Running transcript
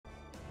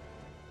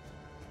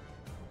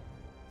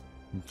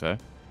Okay.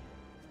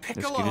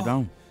 Piccolo. Let's get it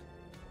on.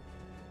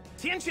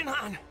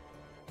 Tianjinhan.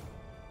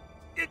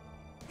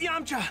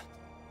 Yamcha.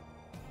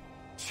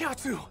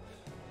 Chiaotzu.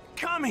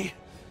 Kami.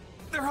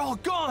 They're all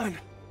gone.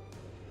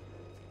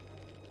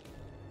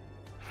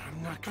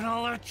 I'm not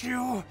gonna let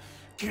you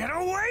get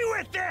away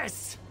with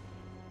this!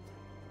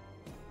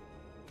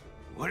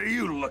 What are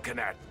you looking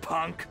at,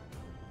 punk?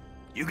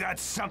 You got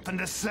something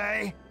to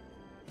say?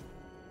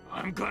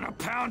 I'm gonna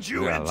pound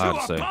you into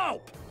a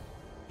pulp!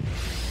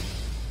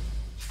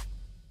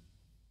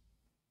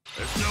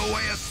 There's no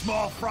way a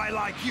small fry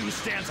like you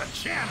stands a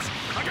chance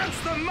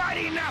against the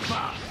mighty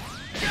Nappa!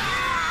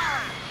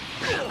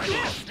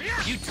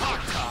 You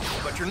talk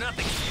tough, but you're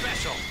nothing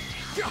special.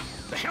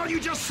 The hell you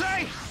just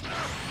say?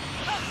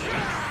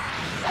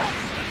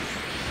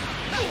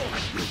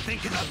 You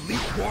think an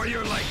elite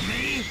warrior like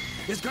me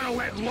is gonna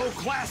let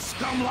low-class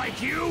scum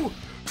like you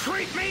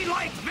treat me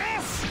like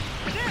this?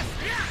 This!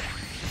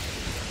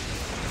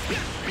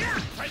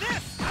 Try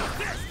this!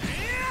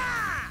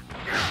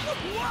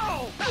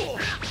 Whoa!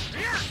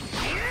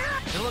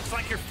 It looks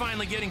like you're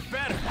finally getting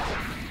better.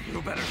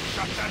 You better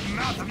shut that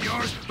mouth of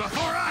yours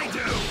before I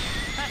do!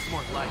 That's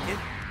more like it.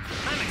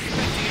 I'm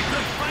expecting a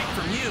good fight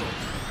from you.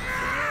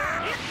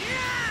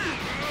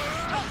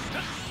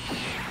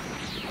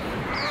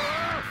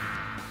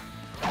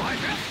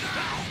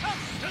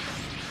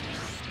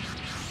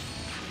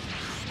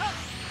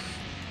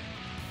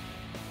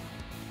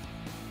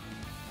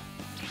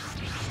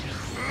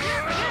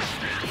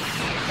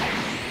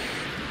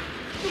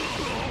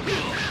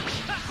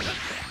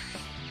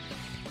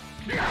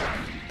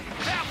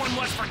 That one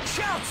was for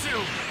Chiaotzu!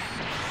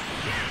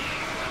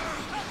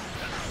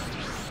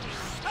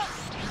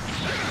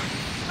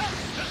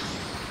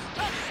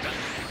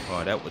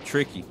 Oh, that was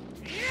tricky.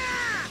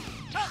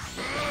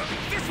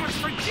 This one's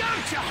for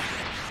Yamcha!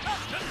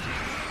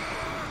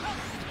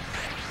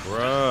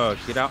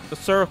 Bruh, get out the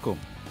circle.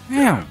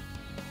 Damn.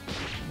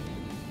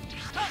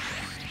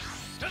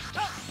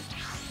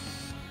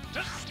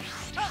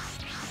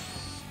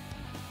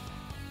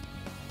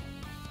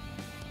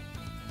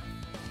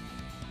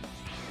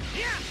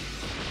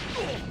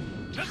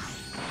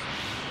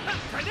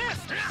 Try this!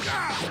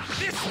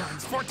 This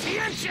one's for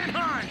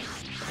Tianjinhan!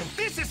 And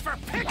this is for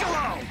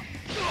Piccolo!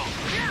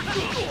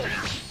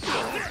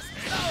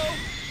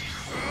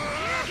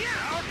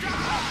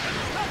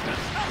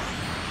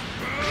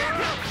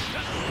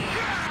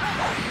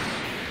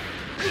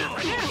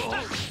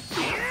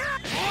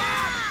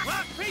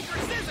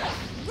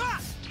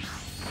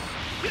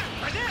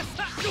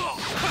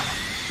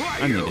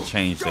 I need to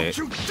change that. Don't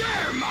you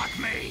dare mock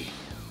me!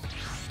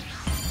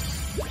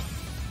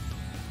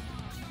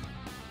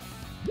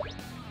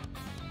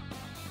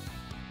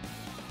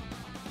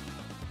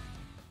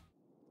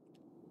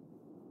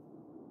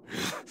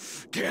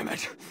 Damn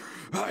it!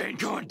 I ain't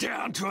going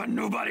down to a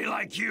nobody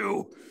like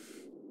you!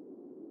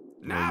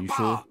 Are you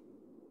sure?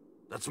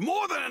 That's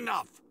more than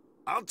enough!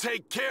 I'll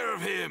take care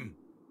of him!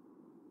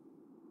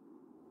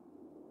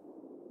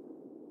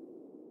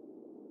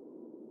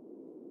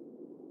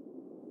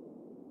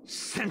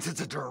 Since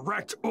it's a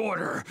direct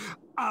order,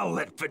 I'll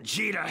let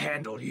Vegeta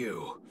handle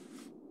you.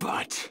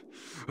 But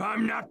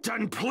I'm not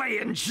done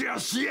playing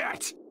just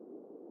yet!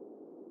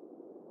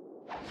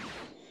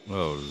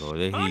 Oh, Lord,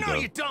 there he Oh, no, go.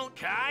 you don't,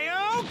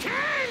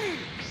 Kaioken!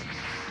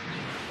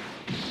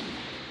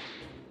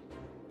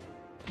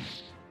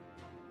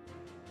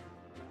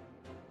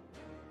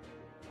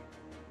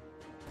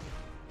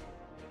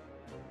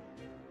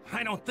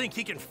 I don't think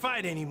he can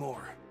fight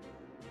anymore.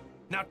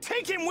 Now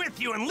take him with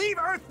you and leave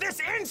Earth this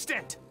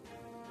instant!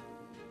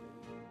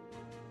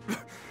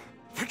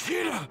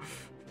 Vegeta!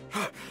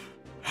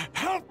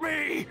 Help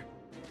me!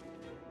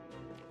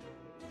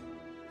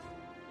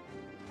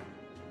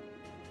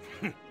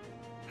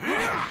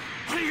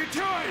 What are you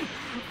doing?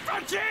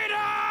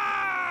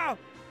 Vegeta!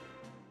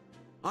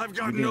 I've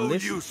got no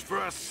use for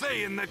a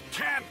Saiyan that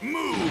can't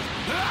move!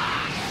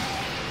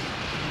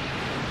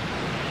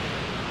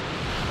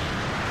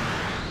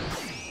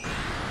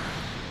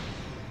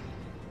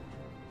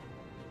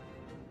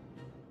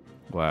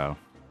 Wow.